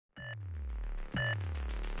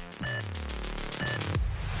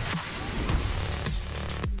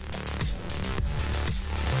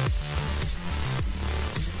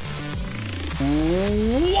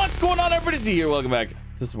What's going on, everybody? Z here. Welcome back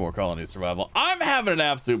to some more colony survival. I'm having an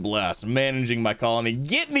absolute blast managing my colony,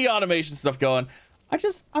 getting the automation stuff going.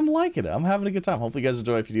 I'm liking it. I'm having a good time. Hopefully you guys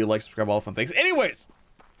enjoy. If you do, like, subscribe, all the fun things. Anyways,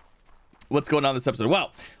 what's going on this episode?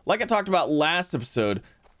 Well, like I talked about last episode,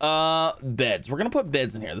 beds. We're gonna put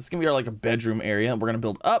beds in here. This is gonna be our like a bedroom area, and we're gonna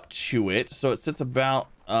build up to it so it sits about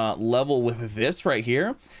level with this right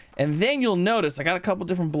here. And then you'll notice I got a couple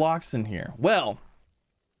different blocks in here. Well,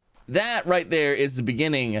 that right there is the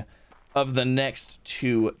beginning of the next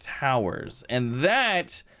two towers, and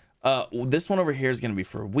that this one over here is going to be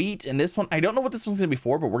for wheat, and this one, I don't know what this one's going to be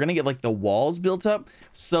for, but we're going to get like the walls built up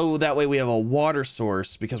so that way we have a water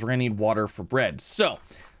source, because we're going to need water for bread. So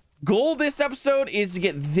goal this episode is to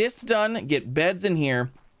get this done, get beds in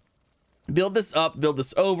here, build this up, build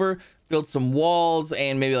this over, build some walls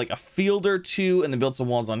and maybe like a field or two, and then build some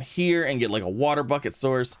walls on here and get like a water bucket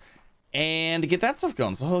source and get that stuff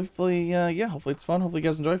going. So hopefully, yeah, hopefully it's fun. Hopefully you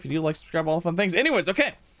guys enjoy. If you do, like, subscribe, all the fun things. Anyways,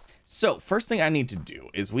 okay. So first thing I need to do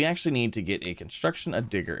is we actually need to get a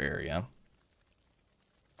digger area,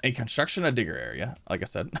 like I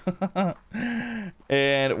said.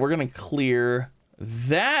 And we're going to clear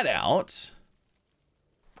that out.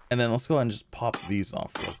 And then let's go ahead and just pop these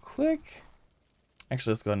off real quick.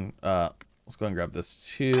 Actually, let's go ahead and grab this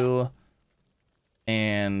too.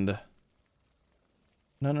 And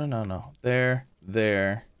no. There,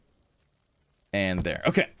 and there.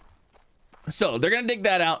 Okay. So they're going to dig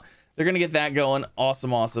that out. They're going to get that going.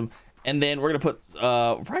 Awesome. And then we're going to put,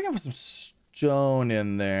 we're probably going to put some stone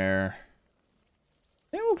in there.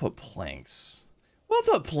 Maybe we'll put planks. We'll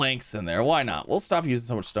put planks in there. Why not? We'll stop using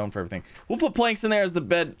so much stone for everything. We'll put planks in there as the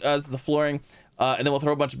bed, as the flooring. And then we'll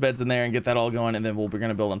throw a bunch of beds in there and get that all going. And then we're going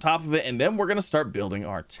to build on top of it. And then we're going to start building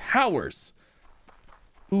our towers.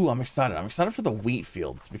 Ooh, I'm excited. I'm excited for the wheat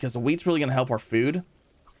fields, because the wheat's really going to help our food.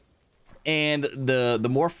 And the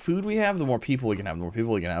more food we have, the more people we can have. The more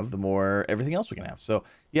people we can have, the more everything else we can have. So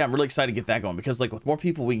yeah, I'm really excited to get that going, because like with more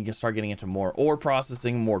people, we can start getting into more ore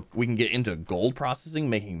processing, we can get into gold processing,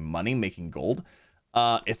 making money, making gold.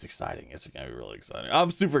 It's exciting. It's going to be really exciting.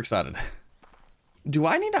 I'm super excited. Do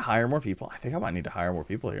I need to hire more people? I think I might need to hire more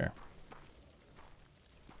people here.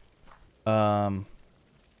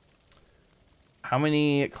 How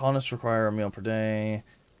many colonists require a meal per day?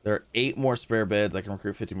 There are 8 more spare beds. I can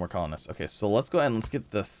recruit 50 more colonists. Okay, so let's go ahead and let's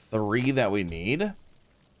get the 3 that we need.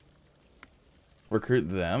 Recruit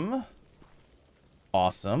them.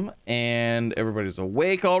 Awesome. And everybody's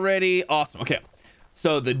awake already. Awesome. Okay.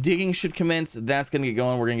 So the digging should commence. That's going to get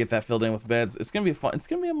going. We're going to get that filled in with beds. It's going to be fun. It's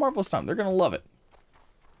going to be a marvelous time. They're going to love it.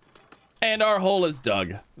 And our hole is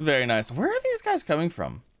dug. Very nice. Where are these guys coming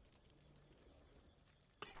from?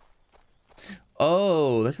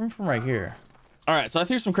 Oh, they're coming from right here. All right, so I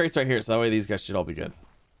threw some crates right here, so that way these guys should all be good.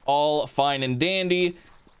 All fine and dandy.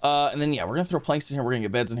 And then, yeah, we're going to throw planks in here. We're going to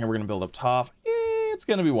get beds in here. We're going to build up top. It's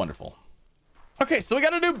going to be wonderful. Okay, so we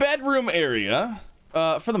got a new bedroom area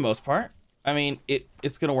for the most part. I mean,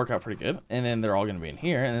 it's going to work out pretty good. And then they're all going to be in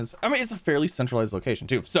here. And it's a fairly centralized location,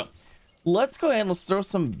 too. So let's go ahead and let's throw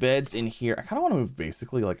some beds in here. I kind of want to move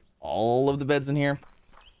basically like all of the beds in here.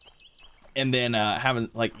 And then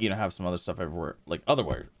have some other stuff everywhere, like other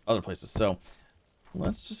places. So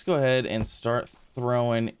let's just go ahead and start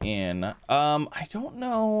throwing in. I don't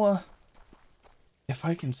know if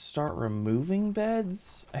I can start removing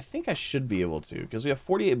beds. I think I should be able to, because we have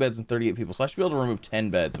 48 beds and 38 people. So I should be able to remove 10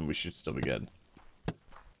 beds and we should still be good.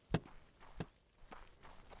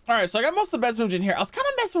 All right, so I got most of the beds moved in here. I was kind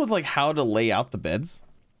of messing with like how to lay out the beds,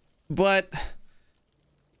 but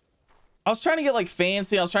I was trying to get like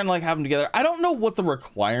fancy. I was trying to like have them together. I don't know what the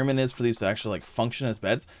requirement is for these to actually like function as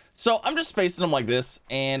beds. So I'm just spacing them like this,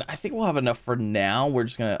 and I think we'll have enough for now. I'm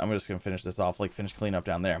just gonna finish this off, like finish cleaning up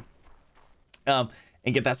down there, and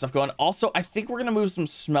get that stuff going. Also, I think we're gonna move some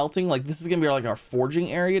smelting. Like this is gonna be like our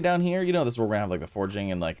forging area down here. You know, this is where we're gonna have like the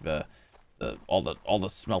forging and like all the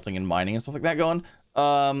smelting and mining and stuff like that going.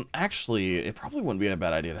 Actually, it probably wouldn't be a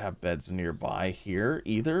bad idea to have beds nearby here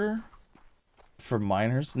either. For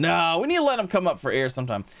miners. No, we need to let them come up for air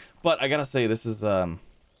sometime. But I gotta say, this is man,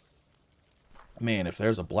 if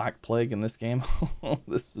there's a black plague in this game,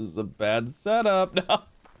 this is a bad setup.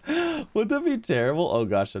 No, would that be terrible? Oh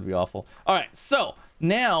gosh, that'd be awful. All right, so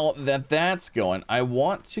now that that's going, I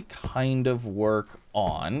want to kind of work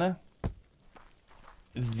on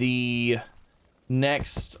the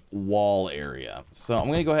next wall area. So I'm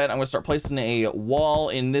gonna go ahead, I'm gonna start placing a wall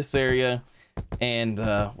in this area, and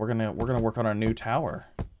we're gonna work on our new tower.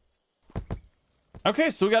 Okay,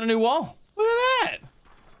 so we got a new wall. Look at that.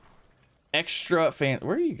 Extra fan.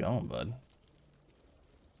 Where are you going, bud?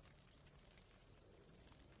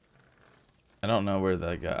 I don't know where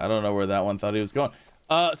that guy, I don't know where that one thought he was going.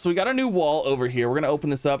 So we got a new wall over here. We're gonna open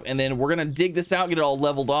this up, and then we're gonna dig this out, get it all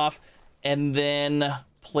leveled off, and then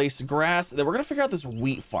place grass. Then we're gonna figure out this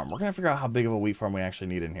wheat farm. We're gonna figure out how big of a wheat farm we actually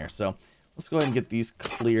need in here. So let's go ahead and get these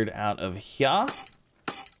cleared out of here.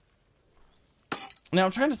 Now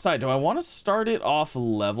I'm trying to decide, do I want to start it off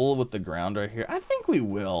level with the ground right here? I think we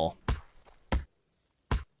will.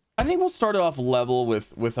 I think we'll start it off level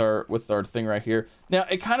with our thing right here. Now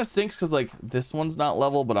it kind of stinks because like this one's not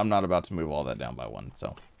level, but I'm not about to move all that down by one.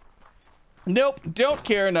 So nope, don't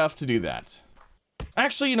care enough to do that.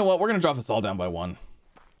 Actually, you know what? We're gonna drop this all down by one.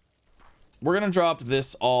 We're gonna drop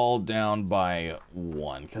this all down by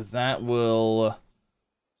one because that will.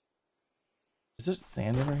 Is it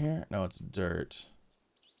sand over here? No, it's dirt.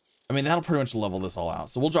 I mean, that'll pretty much level this all out.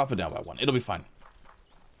 So we'll drop it down by one. It'll be fine.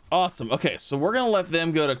 Awesome. Okay, so we're gonna let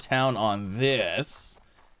them go to town on this,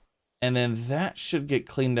 and then that should get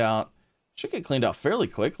cleaned out. Should get cleaned out fairly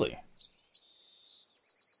quickly. Let's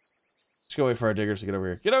go wait for our diggers to get over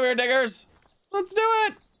here. Get over here, diggers! Let's do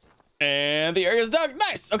it! And the area's dug.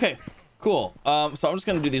 Nice. Okay, cool. So I'm just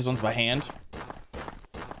gonna do these ones by hand,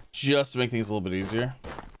 just to make things a little bit easier.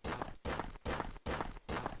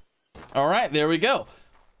 All right, there we go.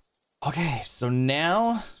 Okay, so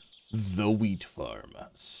now the wheat farm.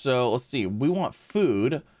 So let's see, we want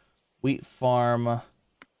food. Wheat farm.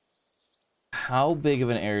 How big of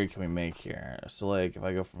an area can we make here? So like if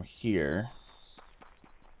I go from here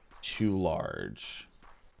to large.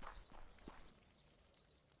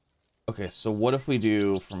 Okay, so what if we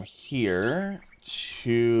do from here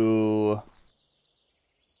to,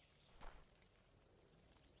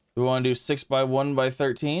 do we want to do 6 by 1 by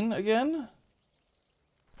 13 again?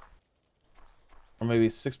 Or maybe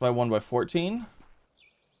 6 by 1 by 14?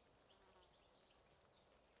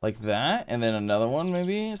 Like that, and then another one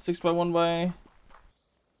maybe 6 by 1 by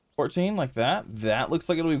 14, like that. That looks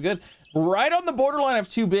like it'll be good. Right on the borderline of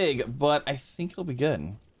too big, but I think it'll be good.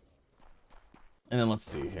 And then let's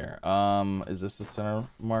see here. Is this the center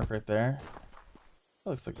mark right there? That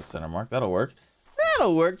looks like the center mark. That'll work.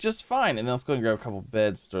 That'll work just fine. And then let's go and grab a couple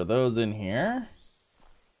beds, throw those in here.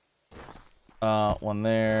 One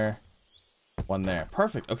there. One there.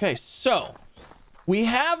 Perfect. Okay, so we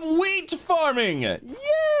have wheat farming. Yay!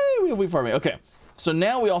 We have wheat farming. Okay, so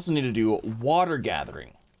now we also need to do water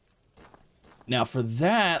gathering. Now for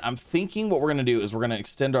that, I'm thinking what we're gonna do is we're gonna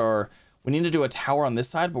extend our, we need to do a tower on this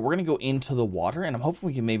side, but we're gonna go into the water, and I'm hoping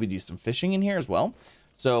we can maybe do some fishing in here as well.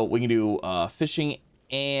 So we can do fishing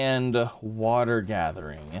and water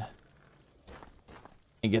gathering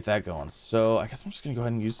and get that going. So I guess I'm just gonna go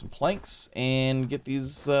ahead and use some planks and get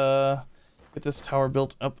these get this tower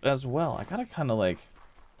built up as well. I gotta kind of like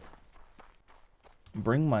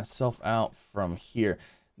bring myself out from here.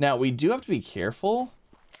 Now we do have to be careful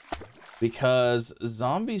because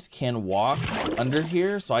zombies can walk under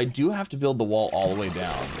here, so I do have to build the wall all the way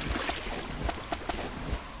down.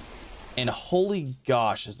 And holy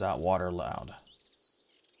gosh, is that water loud.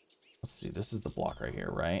 Let's see, this is the block right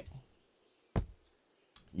here, right?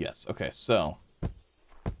 Yes, okay, so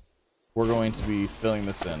we're going to be filling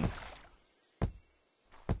this in.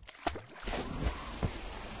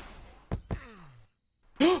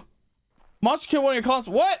 Monster killed one of your colonists.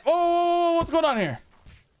 What? Oh, what's going on here?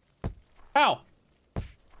 How?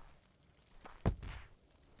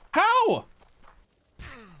 How?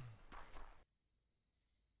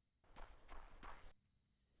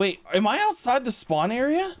 Wait, am I outside the spawn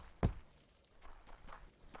area?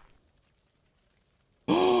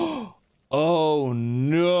 Oh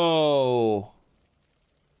no.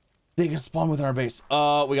 They can spawn within our base.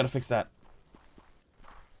 We gotta fix that.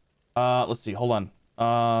 Let's see, hold on.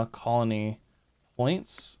 Colony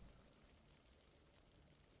points.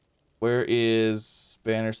 Where is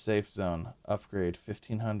banner safe zone? Upgrade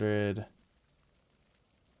 1500.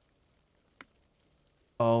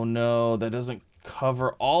 Oh no, that doesn't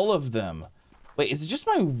cover all of them. Wait, is it just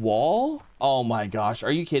my wall? Oh my gosh,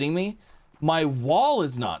 are you kidding me? My wall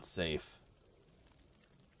is not safe.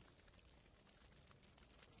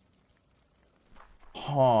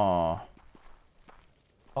 Huh.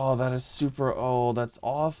 Oh, that is super, oh, that's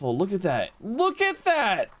awful. Look at that. Look at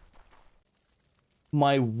that.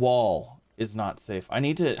 My wall is not safe. I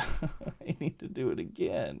need to, I need to do it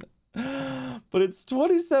again. But it's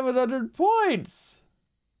 2,700 points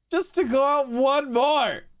just to go out one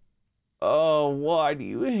more. Oh, why do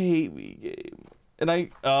you hate me, game? And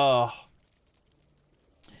all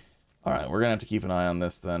right, we're gonna have to keep an eye on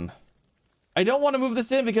this then. I don't want to move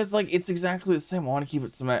this in because like it's exactly the same. I want to keep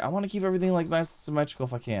it I want to keep everything like nice and symmetrical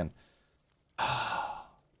if I can.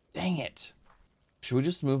 Dang it. Should we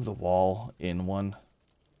just move the wall in one?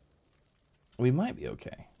 We might be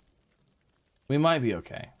okay. We might be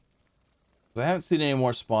okay. 'Cause I haven't seen any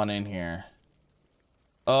more spawn in here.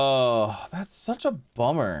 Oh, that's such a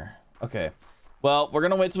bummer. Okay. Well, we're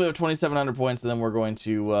gonna wait till we have 2,700 points, and then we're going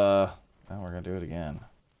to we're gonna do it again.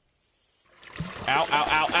 Ow, ow,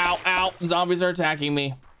 ow, ow, ow! Zombies are attacking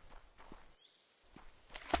me.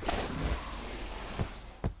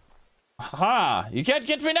 Ha! You can't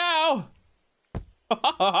get me now! Ha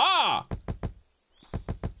ha ha!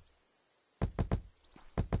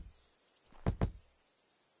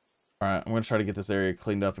 Alright, I'm gonna try to get this area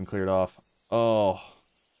cleaned up and cleared off. Oh.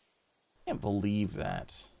 I can't believe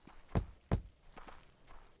that.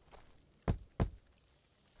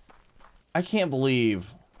 I can't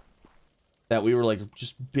believe that we were like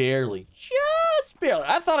just barely.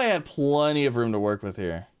 I thought I had plenty of room to work with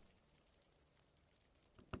here.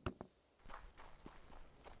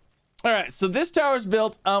 All right, so this tower's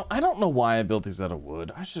built. I don't know why I built these out of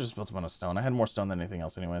wood. I should have just built them out of stone. I had more stone than anything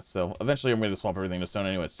else anyway. So eventually I'm going to swap everything to stone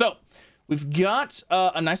anyway. So we've got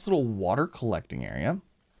a nice little water collecting area.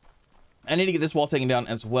 I need to get this wall taken down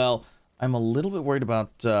as well. I'm a little bit worried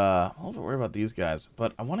about these guys,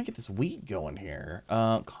 but I want to get this wheat going here.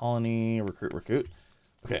 Colony, recruit.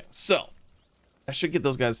 Okay, so I should get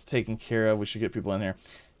those guys taken care of. We should get people in here.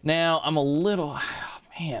 Now I'm a little,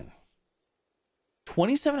 man.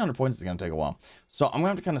 2,700 points is going to take a while. So I'm going to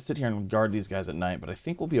have to kind of sit here and guard these guys at night, but I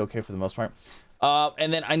think we'll be okay for the most part.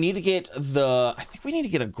 And then I need to get I think we need to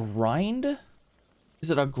get a grind.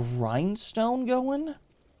 Is it a grindstone going?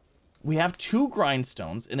 We have 2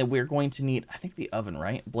 grindstones, and then we're going to need, I think, the oven,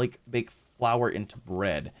 right? Bake flour into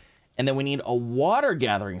bread. And then we need a water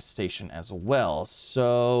gathering station as well.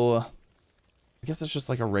 So I guess it's just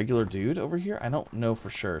like a regular dude over here. I don't know for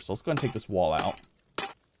sure. So let's go ahead and take this wall out.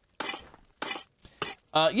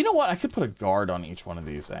 You know what? I could put a guard on each one of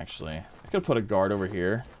these, actually. I could put a guard over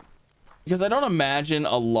here. Because I don't imagine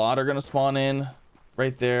a lot are going to spawn in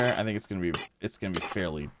right there. I think it's going to be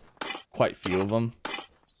fairly, quite few of them.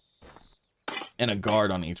 And a guard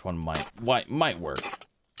on each one might work.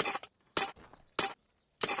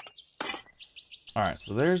 All right,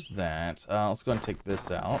 so there's that. Let's go ahead and take this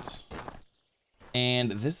out.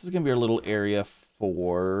 And this is going to be our little area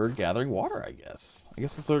for gathering water, I guess. I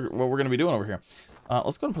guess that's what we're going to be doing over here.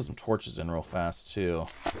 Let's go and put some torches in real fast, too.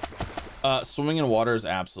 Swimming in water is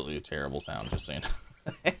absolutely a terrible sound, just saying.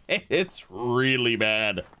 It's really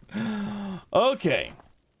bad. Okay.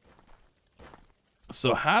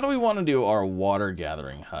 So how do we want to do our water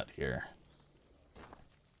gathering hut here?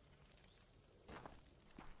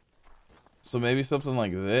 So maybe something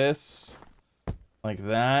like this. Like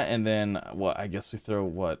that, and then, what, I guess we throw,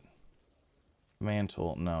 what?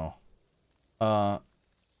 Mantle, no.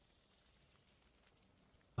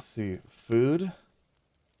 Let's see, food.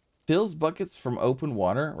 Fills buckets from open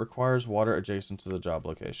water, requires water adjacent to the job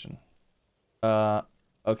location.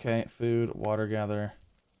 Okay, food, water gather.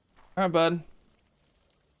 All right, bud.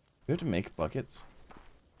 We have to make buckets.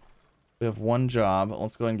 We have 1 job.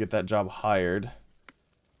 Let's go ahead and get that job hired.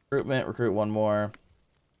 Recruit 1 more.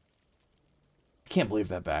 I can't believe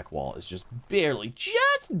that back wall is just barely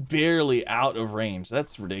out of range.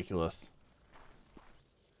 That's ridiculous.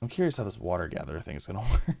 I'm curious how this water gatherer thing is gonna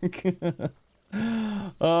work.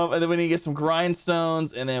 And then we need to get some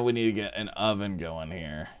grindstones, and then we need to get an oven going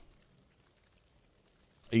here.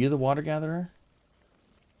 Are you the water gatherer?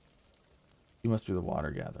 You must be the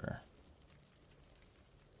water gatherer.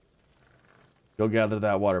 Go gather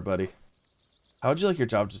that water, buddy. How would you like your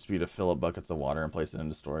job just be to fill up buckets of water and place it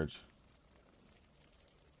into storage?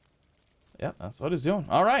 Yeah, that's what he's doing.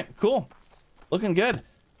 All right, cool. Looking good.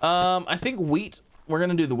 I think wheat. We're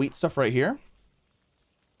gonna do the wheat stuff right here.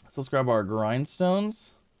 So let's grab our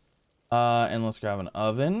grindstones, and let's grab an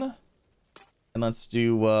oven, and let's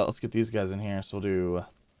do. Let's get these guys in here. So we'll do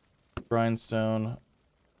grindstone,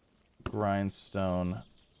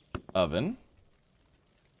 oven.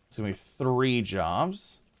 It's gonna be 3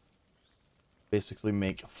 jobs. Basically,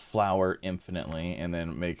 make flour infinitely, and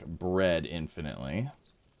then make bread infinitely.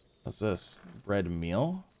 What's this? Bread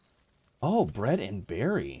meal? Oh, bread and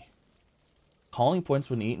berry. Calling points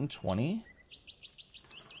when eaten, 20.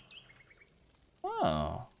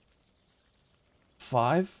 Oh.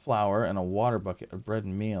 5 flour and a water bucket of bread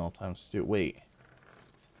and meal times 2. Wait.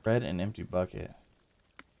 Bread and empty bucket.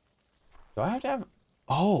 Do I have to have...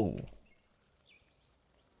 Oh.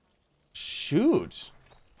 Shoot.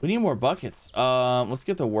 We need more buckets. Let's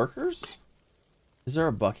get the workers. Is there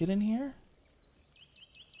a bucket in here?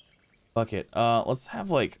 Bucket. Let's have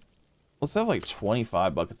like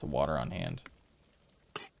 25 buckets of water on hand.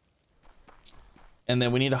 And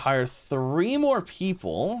then we need to hire 3 more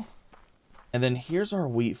people. And then here's our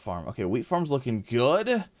wheat farm. Okay, wheat farm's looking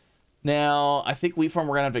good. Now, I think wheat farm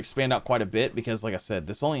we're gonna have to expand out quite a bit because, like I said,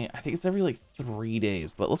 this only, I think it's every like 3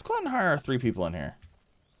 days. But let's go ahead and hire our 3 people in here.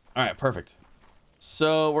 All right, perfect.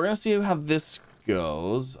 So we're gonna see how this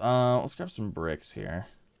goes. Let's grab some bricks here.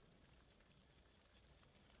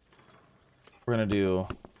 We're gonna do,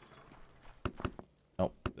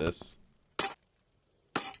 nope, this.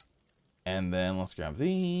 And then let's grab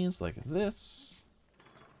these like this.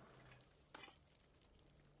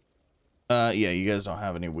 Yeah, you guys don't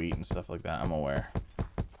have any wheat and stuff like that, I'm aware.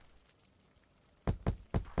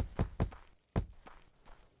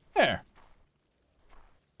 There.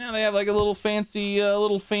 Now they have like a little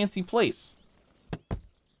fancy place.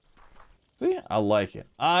 See, I like it.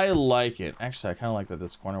 I like it. Actually, I kind of like that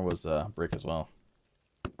this corner was brick as well.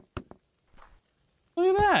 Look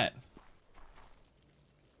at that.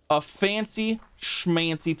 A fancy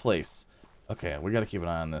schmancy place. Okay, we got to keep an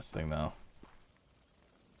eye on this thing though.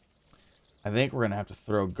 I think we're gonna have to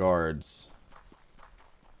throw guards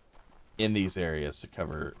in these areas to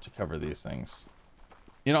cover these things.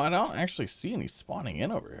 You know, I don't actually see any spawning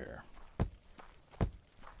in over here.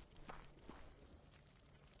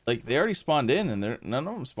 Like they already spawned in, and none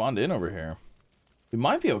of them spawned in over here. We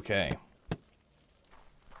might be okay.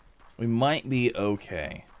 We might be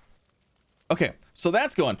okay. Okay, so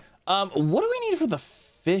that's going. What do we need for the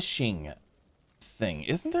fishing thing?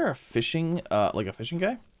 Isn't there a fishing, like a fishing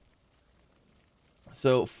guy?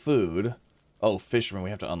 So food. Oh, fisherman.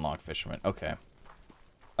 We have to unlock fisherman. Okay.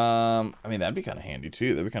 I mean, that'd be kind of handy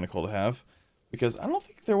too. That'd be kind of cool to have, because I don't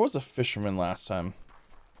think there was a fisherman last time.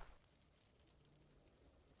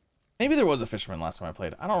 Maybe there was a fisherman last time I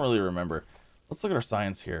played. I don't really remember. Let's look at our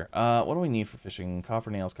science here. What do we need for fishing? Copper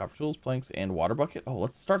nails, copper tools, planks, and water bucket. Oh,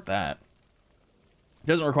 let's start that.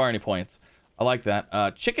 Doesn't require any points. I like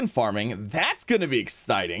that. Chicken farming. That's going to be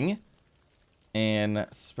exciting. And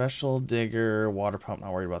special digger, water pump,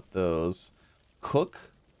 not worried about those. Cook.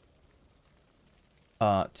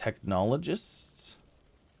 Technologists.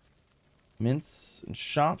 Mints and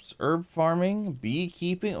shops, herb farming,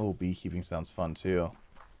 beekeeping. Oh, beekeeping sounds fun too.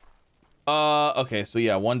 Okay, so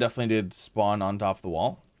yeah, one definitely did spawn on top of the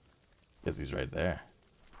wall. Because he's right there.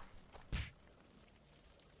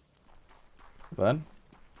 Bud?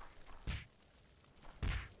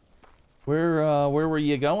 Where were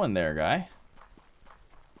you going there, guy?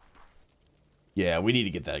 Yeah, we need to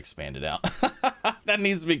get that expanded out. That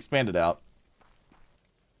needs to be expanded out.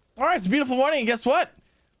 All right, it's a beautiful morning, and guess what?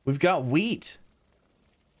 We've got wheat.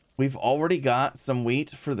 We've already got some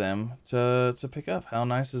wheat for them to pick up. How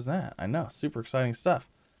nice is that? I know, super exciting stuff.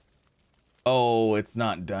 Oh, it's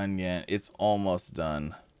not done yet. It's almost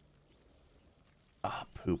done. Ah,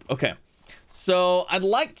 poop. Okay, so I'd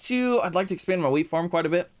like to expand my wheat farm quite a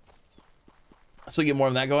bit, so we get more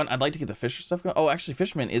of that going. I'd like to get the fisher stuff going. Oh, actually,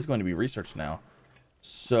 fisherman is going to be researched now.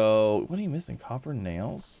 So, what are you missing? Copper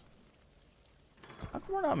nails? How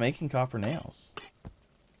come we're not making copper nails?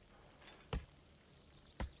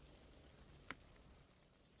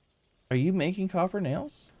 Are you making copper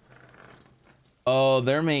nails? Oh,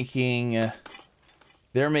 they're making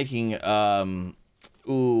they're making stone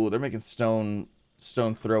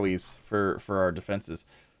throwies for our defenses.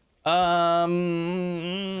 We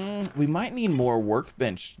might need more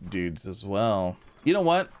workbench dudes as well. You know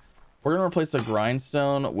what? We're gonna replace a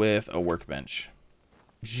grindstone with a workbench.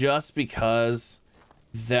 Just because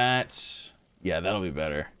that'll be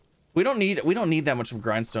better. We don't need that much of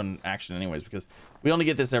grindstone action anyways, because we only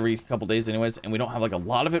get this every couple days anyways, and we don't have like a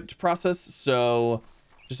lot of it to process, so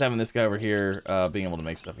just having this guy over here being able to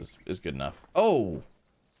make stuff is good enough. Oh,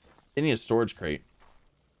 they need a storage crate.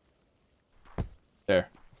 There.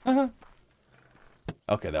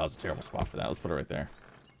 Okay, that was a terrible spot for that. Let's put it right there.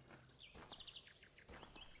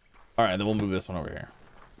 All right, then we'll move this one over here.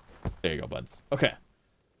 There you go, buds. Okay.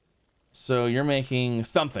 So you're making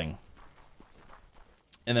something.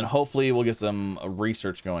 And then hopefully we'll get some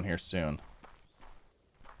research going here soon.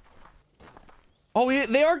 Oh,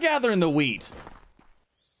 they are gathering the wheat.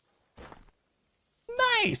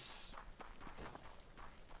 Nice.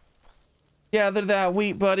 Gather that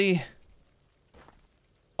wheat, buddy.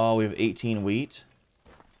 Oh, we have 18 wheat.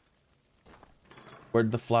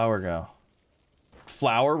 Where'd the flour go?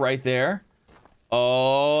 Flour right there.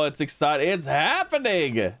 Oh, it's exciting. It's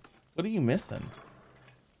happening. What are you missing?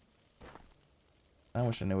 I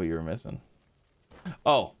wish I knew what you were missing.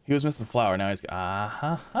 Oh, he was missing flour. Now he's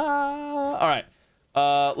all right.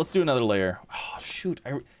 Let's do another layer. Oh shoot.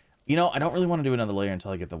 I don't really want to do another layer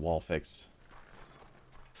until I get the wall fixed.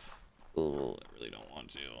 Oh, I really don't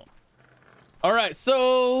want to. All right,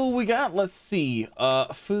 so we got, let's see,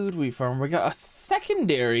 food wheat farm. We got a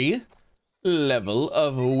secondary level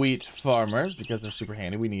of wheat farmers because they're super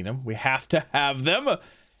handy. We need them. We have to have them.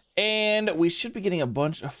 And we should be getting a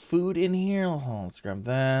bunch of food in here. Let's grab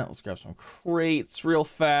that. Let's grab some crates real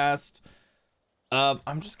fast.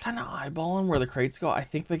 I'm just kind of eyeballing where the crates go. I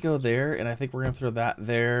think they go there, and I think we're gonna throw that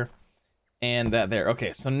there and that there.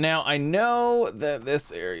 Okay, so now I know that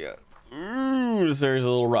this area, this area's a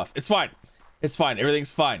little rough. It's fine. It's fine.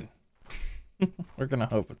 Everything's fine. We're gonna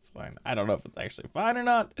hope it's fine. I don't know if it's actually fine or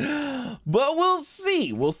not, but we'll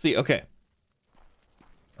see. We'll see. Okay.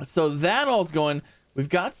 So that all's going. We've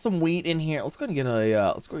got some wheat in here. Let's go ahead and get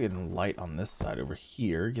a let's go get a light on this side over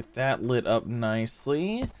here. Get that lit up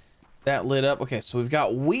nicely. That lit up. Okay, so we've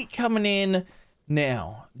got wheat coming in.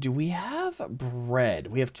 Now, do we have bread?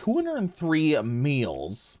 We have 203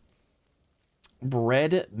 meals.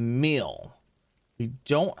 Bread meal. We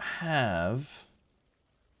don't have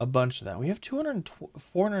a bunch of that. We have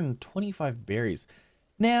 425 berries.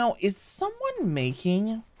 Now, is someone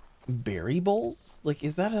making berry bowls? Like,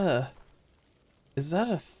 is that a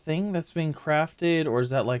thing that's being crafted, or is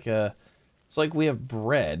that like a, it's like we have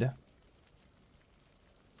bread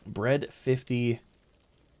 50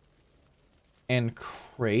 and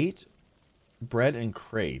crate, bread and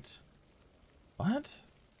crate. What?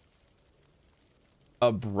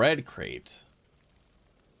 A bread crate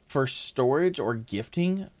for storage or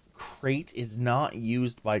gifting. Crate is not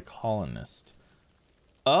used by colonists.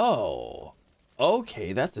 Oh,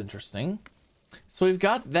 okay, that's interesting. So we've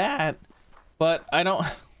got that, but I don't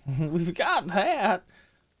we've got that,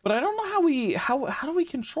 but I don't know how do we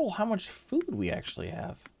control how much food we actually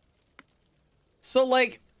have. So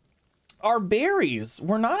like our berries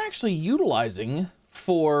we're not actually utilizing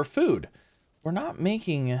for food. We're not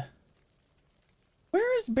making.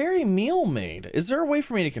 Where is berry meal made? Is there a way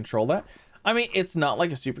for me to control that? I mean, it's not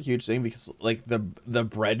like a super huge thing because like the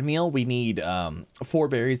bread meal, we need 4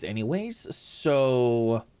 berries anyways.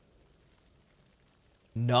 So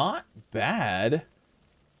not bad.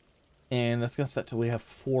 And that's gonna set till we have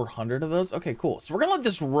 400 of those. Okay, cool. So we're gonna let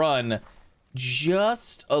this run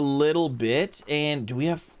just a little bit. And do we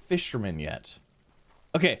have fishermen yet?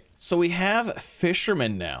 Okay, so we have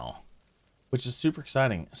fishermen now, which is super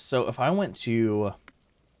exciting. So if I went to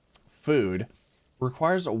food,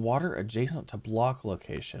 requires a water adjacent to block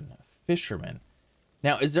location. Fisherman.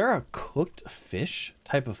 Now, is there a cooked fish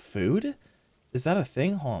type of food? Is that a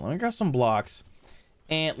thing? Hold on, let me grab some blocks.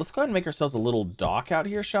 And let's go ahead and make ourselves a little dock out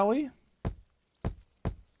here, shall we?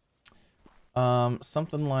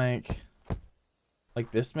 Something like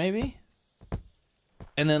this maybe?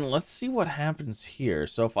 And then let's see what happens here.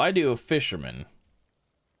 So if I do a fisherman,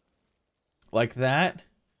 like that,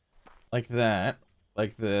 like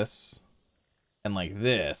this, and like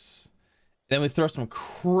this, then we throw some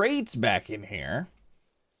crates back in here.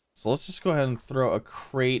 So let's just go ahead and throw a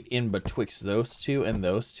crate in betwixt those two and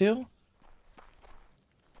those two.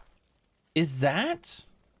 Is that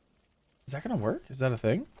gonna work? Is that a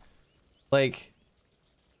thing? Like,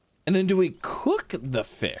 and then do we cook the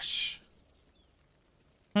fish?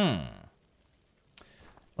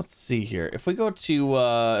 Let's see here. If we go to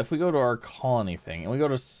our colony thing and we go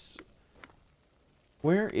to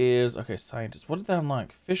where is, okay, scientist. What did that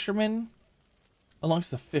unlock? Fisherman unlocks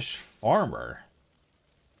the fish farmer.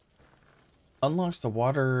 Unlocks the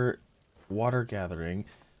water gathering.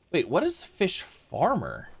 Wait, what is fish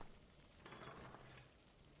farmer?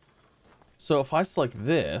 So if I select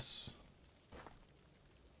this,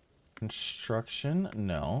 construction,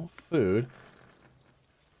 no, food.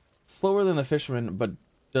 Slower than the fisherman, but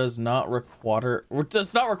does not require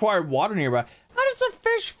water nearby. How does a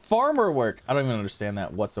fish farmer work? I don't even understand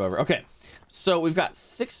that whatsoever. Okay, so we've got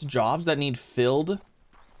 6 jobs that need filled.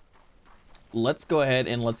 Let's go ahead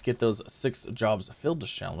and let's get those 6 jobs filled,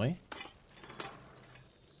 shall we?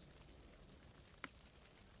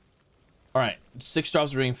 All right, 6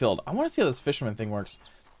 jobs are being filled. I want to see how this fisherman thing works,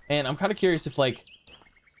 and I'm kind of curious if like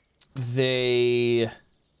they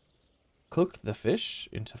cook the fish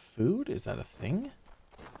into food. Is that a thing?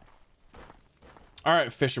 All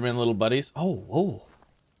right, fisherman, little buddies. Oh,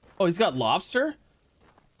 he's got lobster,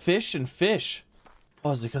 fish, and fish.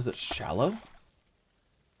 Oh, is it because it's shallow?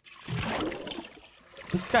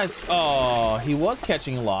 This guy's, oh, he was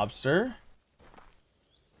catching lobster.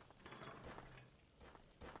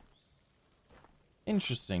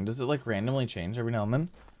 Interesting. Does it like randomly change every now and then?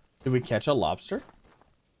 Did we catch a lobster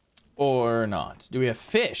or not? Do we have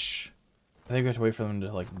fish? I think we have to wait for them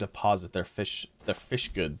to like deposit their fish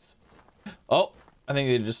goods. Oh, I think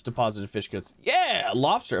they just deposited fish goods. Yeah,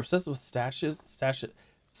 lobster. Obsessed with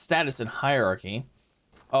status and hierarchy.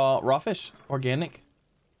 Raw fish, organic,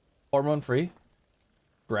 hormone free,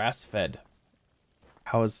 grass fed.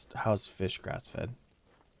 How's fish grass fed?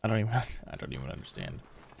 I don't even understand.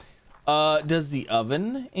 Does the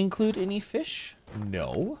oven include any fish?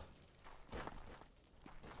 No.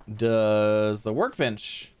 Does the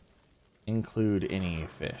workbench include any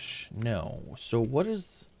fish? No. So what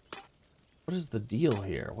is the deal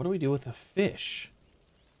here? What do we do with the fish?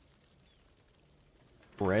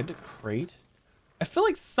 Bread crate? I feel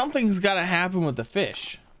like something's got to happen with the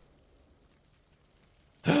fish.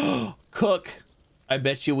 Cook. I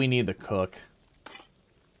bet you we need the cook.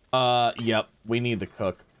 Yep, we need the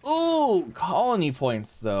cook. Ooh, colony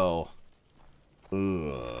points though.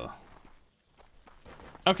 Ugh.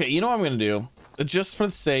 Okay, you know what I'm gonna do? Just for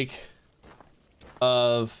the sake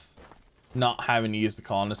of not having to use the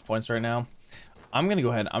colonist points right now, I'm gonna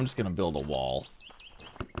go ahead. I'm just gonna build a wall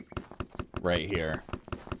right here,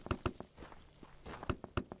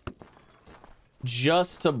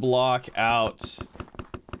 just to block out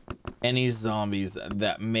any zombies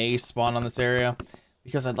that may spawn on this area,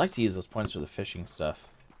 because I'd like to use those points for the fishing stuff.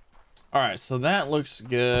 All right, so that looks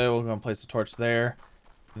good. We're gonna place a torch there.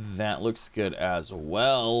 That looks good as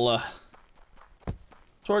well.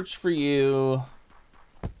 Torch for you.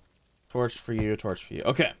 Torch for you. Torch for you.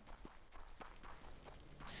 Okay.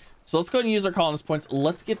 So let's go ahead and use our colonist points.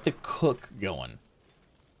 Let's get the cook going.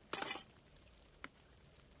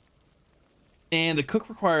 And the cook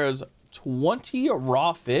requires 20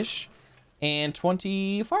 raw fish and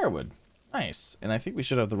 20 firewood. Nice. And I think we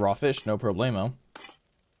should have the raw fish, no problemo.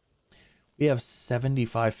 We have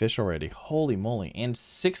 75 fish already. Holy moly. And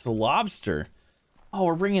 6 lobster. Oh,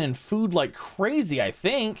 we're bringing in food like crazy, I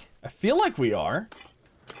think. I feel like we are.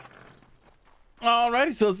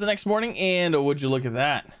 Alrighty, so it's the next morning, and would you look at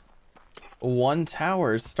that? One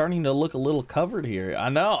tower is starting to look a little covered here. I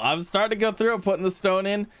know. I'm starting to go through it, putting the stone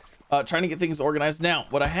in, trying to get things organized. Now,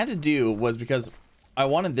 what I had to do was, because I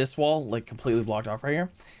wanted this wall like completely blocked off right here,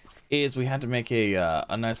 is we had to make a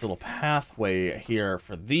nice little pathway here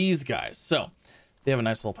for these guys. So they have a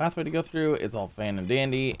nice little pathway to go through. It's all fan and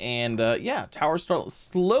dandy, and yeah, towers start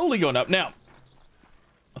slowly going up. Now, I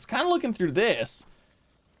was kind of looking through this,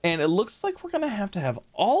 and it looks like we're gonna have to have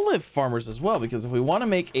olive farmers as well, because if we want to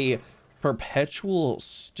make a perpetual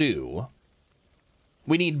stew,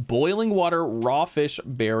 we need boiling water, raw fish,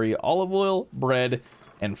 berry, olive oil, bread,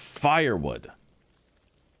 and firewood.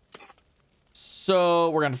 So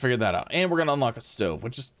we're gonna figure that out, and we're gonna unlock a stove,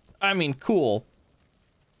 which is, I mean, cool,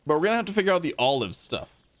 but we're gonna have to figure out the olive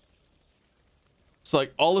stuff. So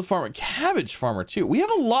like olive farmer, cabbage farmer too. We have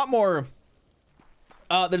a lot more.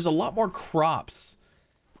 There's a lot more crops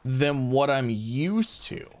than what I'm used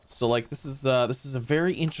to. So like this is a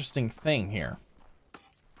very interesting thing here.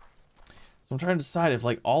 So I'm trying to decide if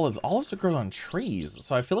like olives are grown on trees.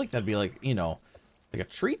 So I feel like that'd be like, you know, like a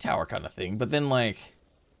tree tower kind of thing. But then like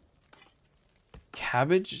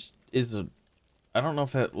cabbage is a, I don't know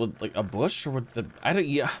if that would like a bush or would the, I don't,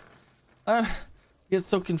 yeah, get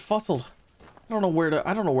so confuzzled. I don't know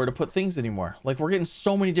where to put things anymore. Like we're getting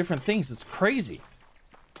so many different things. It's crazy.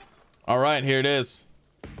 All right, here it is.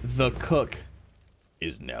 The cook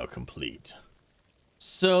is now complete.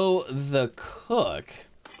 So the cook,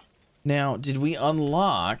 now did we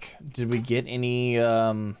get any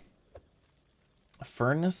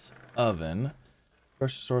furnace, oven,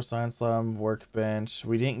 grocery store, science lab, workbench?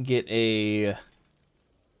 We didn't get a, did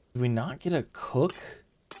we not get a cook?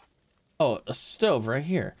 Oh, a stove right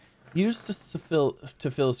here, used to fill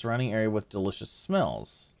the surrounding area with delicious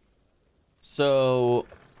smells. So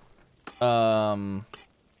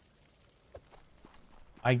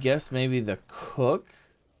I guess maybe the cook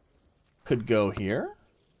could go here.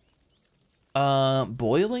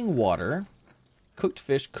 Boiling water, cooked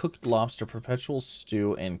fish, cooked lobster, perpetual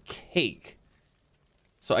stew, and cake.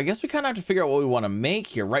 So I guess we kind of have to figure out what we want to make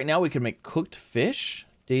here. Right now we could make cooked fish,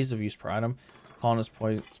 days of use per item, colonist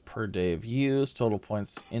points per day of use, total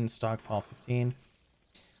points in stockpile 15.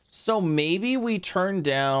 So maybe we turn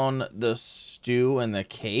down the stew and the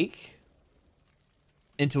cake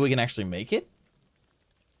until we can actually make it.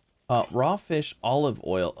 Raw fish, olive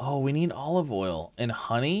oil. Oh, we need olive oil and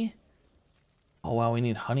honey. Oh, wow, we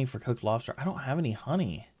need honey for cooked lobster. I don't have any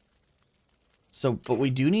honey. So, but we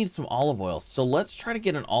do need some olive oil. So let's try to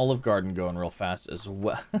get an olive garden going real fast as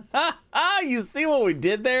well. You see what we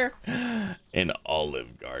did there? An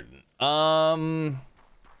olive garden. How do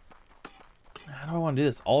I want to do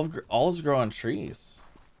this? Olives grow on trees.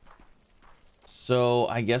 So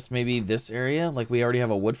I guess maybe this area, like we already have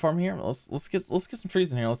a wood farm here. Let's get some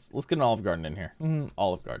trees in here. Let's get an olive garden in here.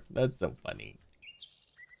 Olive garden. That's so funny.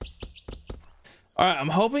 All right, I'm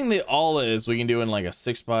hoping the olives we can do in like a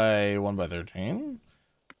 6x1x13.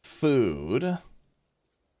 Food.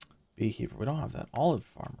 Beekeeper. We don't have that. Olive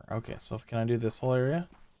farmer. Okay, so can I do this whole area?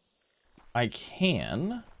 I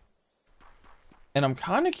can. And I'm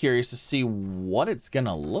kind of curious to see what it's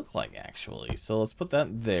gonna look like actually. So let's put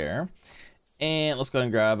that there. And let's go ahead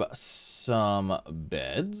and grab some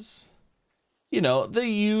beds. You know, the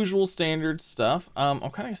usual standard stuff. I'm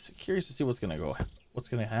kind of curious to see what's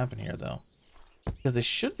gonna happen here though. Because they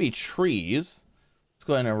should be trees. Let's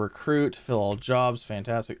go ahead and recruit, fill all jobs.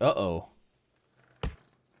 Fantastic. Uh-oh.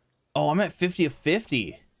 Oh, I'm at 50 of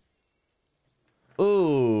 50.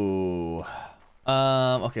 Ooh.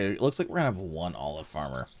 Okay, it looks like we're gonna have one olive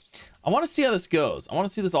farmer. I want to see how this goes. I want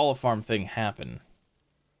to see this olive farm thing happen.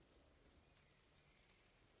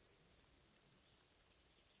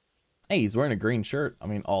 Hey, he's wearing a green shirt. I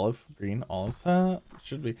mean, olive, green, olives.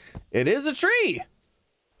 Should be. It is a tree.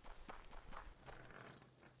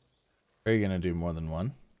 Are you gonna do more than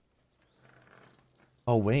one?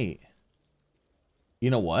 Oh, wait. You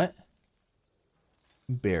know what?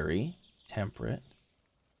 Berry, temperate,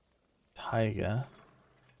 taiga.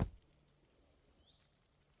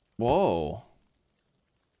 Whoa.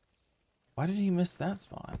 Why did he miss that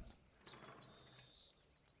spot?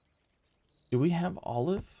 Do we have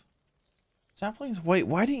olive saplings? Wait,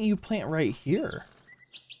 why didn't you plant right here?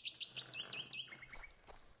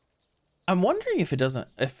 I'm wondering if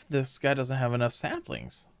this guy doesn't have enough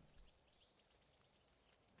saplings.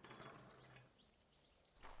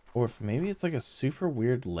 Or if maybe it's like a super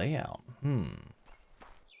weird layout.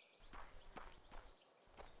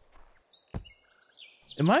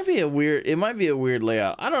 It might be a weird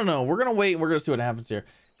layout. I don't know. We're gonna wait and we're gonna see what happens here.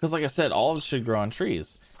 Because like I said, olives should grow on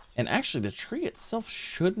trees. And actually the tree itself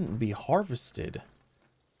shouldn't be harvested.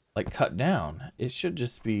 Like cut down. It should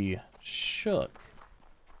just be shook.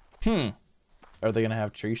 Are they gonna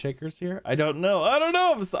have tree shakers here? I don't know. I don't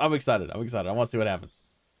know. I'm excited. I'm excited. I want to see what happens.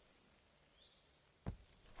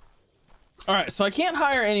 All right, so I can't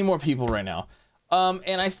hire any more people right now.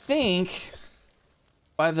 And I think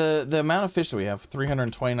by the amount of fish that we have,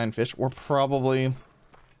 329 fish, we're probably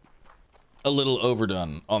a little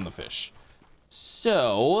overdone on the fish.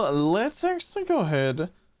 So let's actually go ahead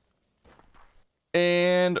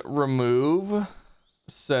and remove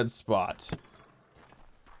said spot.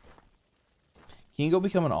 Can you go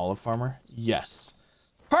become an olive farmer? Yes.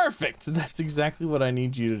 Perfect. That's exactly what I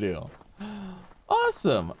need you to do.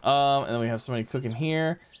 Awesome. And then we have somebody cooking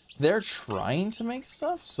here. They're trying to make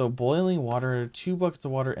stuff. So boiling water, 2 buckets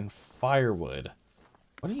of water, and firewood.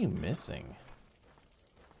 What are you missing?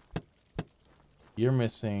 You're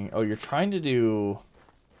missing... Oh, you're trying to do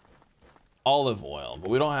olive oil, but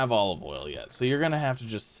we don't have olive oil yet. So you're going to have to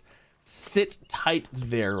just sit tight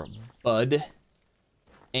there, bud,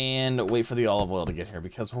 and wait for the olive oil to get here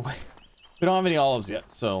because we don't have any olives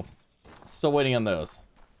yet. So still waiting on those.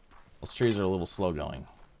 Those trees are a little slow going.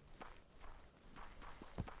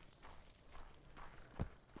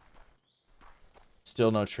 Still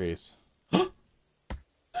no trees. There's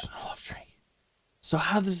an olive tree. So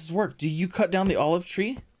how does this work? Do you cut down the olive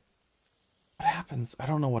tree? What happens? I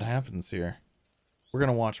don't know what happens here. We're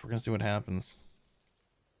gonna watch. We're gonna see what happens.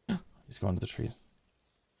 He's going to the trees.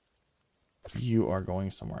 You are going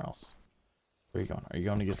somewhere else. Where are you going? Are you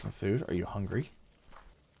going to get some food? Are you hungry?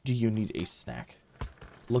 Do you need a snack?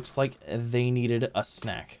 Looks like they needed a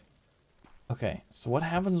snack. Okay, so what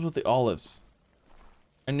happens with the olives?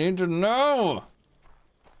 I need to know.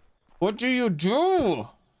 What do you do?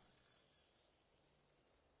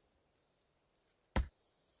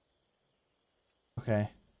 Okay.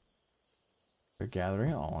 They're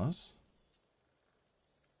gathering olives.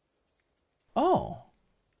 Oh.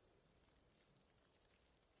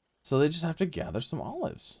 So they just have to gather some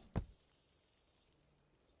olives.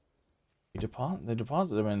 They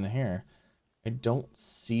deposit them in here. I don't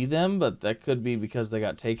see them, but that could be because they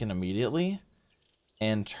got taken immediately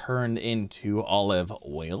and turned into olive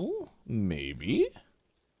oil. Maybe.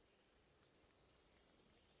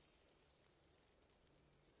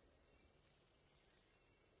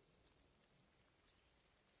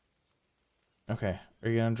 Okay, are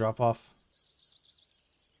you gonna drop off?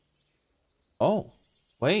 Oh,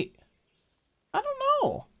 wait. I don't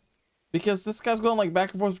know. Because this guy's going like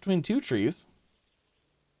back and forth between 2 trees.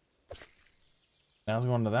 Now he's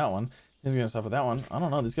going to that one. He's gonna stop at that one. I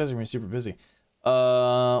don't know. These guys are gonna be super busy.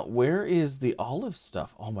 Where is the olive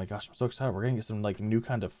stuff? Oh my gosh, I'm so excited. We're gonna get some like new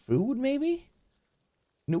kind of food, maybe?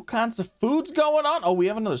 New kinds of foods going on. Oh, we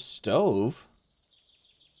have another stove.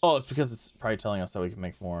 Oh, it's because it's probably telling us that we can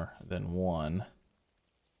make more than one.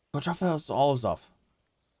 Go drop those olives off.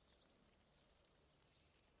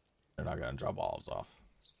 They're not gonna drop olives off.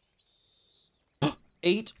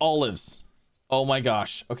 8 olives. Oh my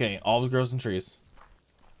gosh. Okay, olives grows in trees.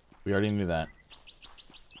 We already knew that.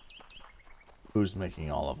 Who's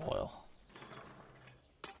making olive oil?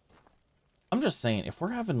 I'm just saying, if we're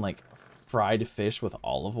having like fried fish with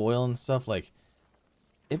olive oil and stuff, like,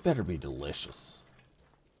 it better be delicious.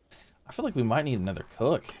 I feel like we might need another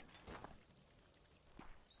cook.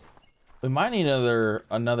 We might need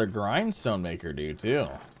another grindstone maker dude too.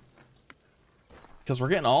 Because we're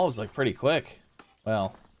getting olives like pretty quick.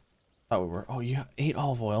 Well, thought we were. Oh, you ate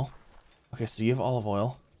olive oil. Okay, so you have olive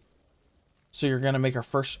oil. So you're gonna make our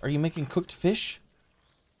first. Are you making cooked fish?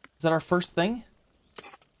 Is that our first thing?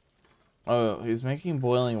 Oh, he's making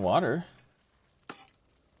boiling water.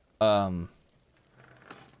 But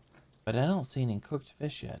I don't see any cooked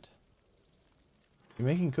fish yet. You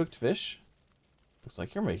making cooked fish? Looks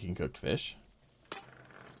like you're making cooked fish.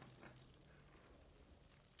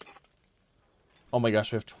 Oh my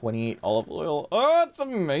gosh, we have 28 olive oil. Oh, it's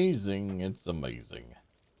amazing. It's amazing.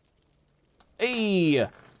 Hey,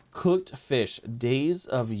 cooked fish. Days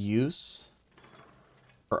of use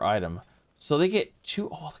per item. So they get 2.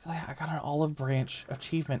 Oh, look at that. I got an olive branch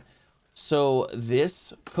achievement. So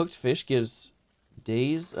this cooked fish gives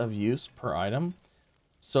days of use per item.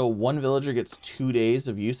 So one villager gets 2 days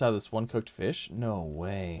of use out of this one cooked fish. No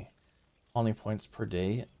way. Only points per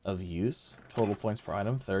day of use. Total points per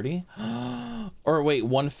item, 30. Or wait,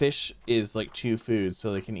 one fish is like 2 foods,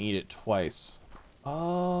 so they can eat it twice.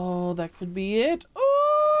 Oh, that could be it.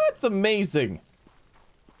 Oh, it's amazing.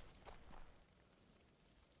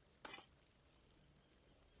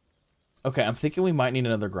 Okay, I'm thinking we might need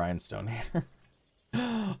another grindstone here.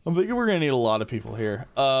 I'm thinking we're gonna need a lot of people here.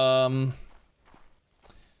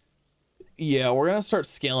 Yeah, we're gonna start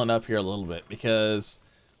scaling up here a little bit because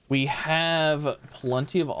we have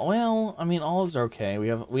plenty of. Well, I mean, olives are okay. We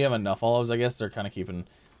have enough olives, I guess. They're kind of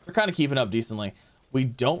keeping up decently. We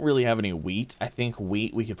don't really have any wheat. I think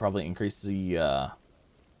wheat we could probably increase the.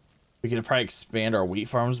 We could probably expand our wheat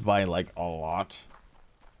farms by like a lot.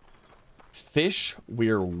 Fish,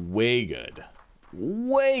 we're way good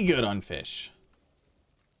on fish.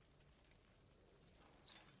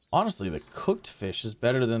 Honestly, the cooked fish is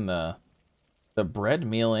better than the bread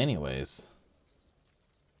meal anyways.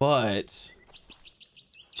 But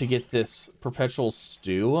to get this perpetual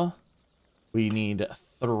stew, we need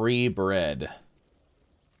 3 bread.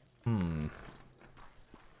 You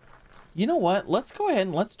know what? Let's go ahead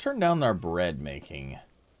and let's turn down our bread making.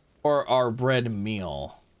 Or our bread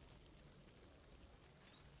meal.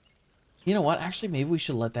 You know what? Actually, maybe we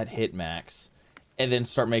should let that hit max. And then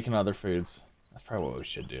start making other foods. That's probably what we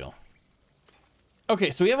should do. Okay,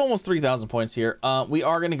 so we have almost 3,000 points here. We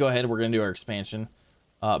are going to go ahead. We're going to do our expansion.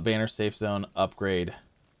 Banner safe zone upgrade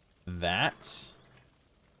that.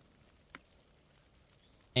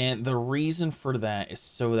 And the reason for that is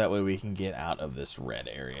so that way we can get out of this red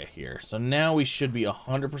area here. So now we should be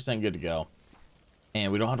 100% good to go.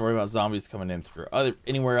 And we don't have to worry about zombies coming in through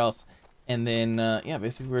anywhere else. And then, yeah,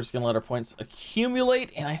 basically we're just going to let our points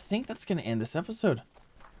accumulate. And I think that's going to end this episode.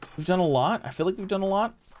 We've done a lot. I feel like we've done a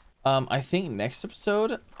lot. I think next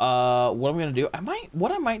episode, what I'm going to do, I might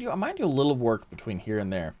do a little work between here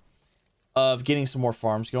and there of getting some more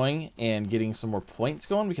farms going and getting some more points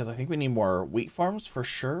going, because I think we need more wheat farms for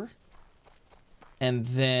sure. And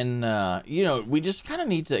then, you know, we just kind of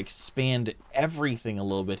need to expand everything a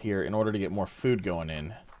little bit here in order to get more food going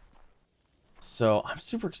in. So I'm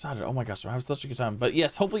super excited. Oh my gosh, I'm having such a good time. But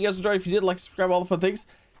yes, hopefully you guys enjoyed. If you did, like, subscribe, all the fun things.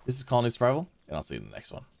 This is Colony Survival, and I'll see you in the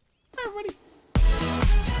next one. Bye, everybody.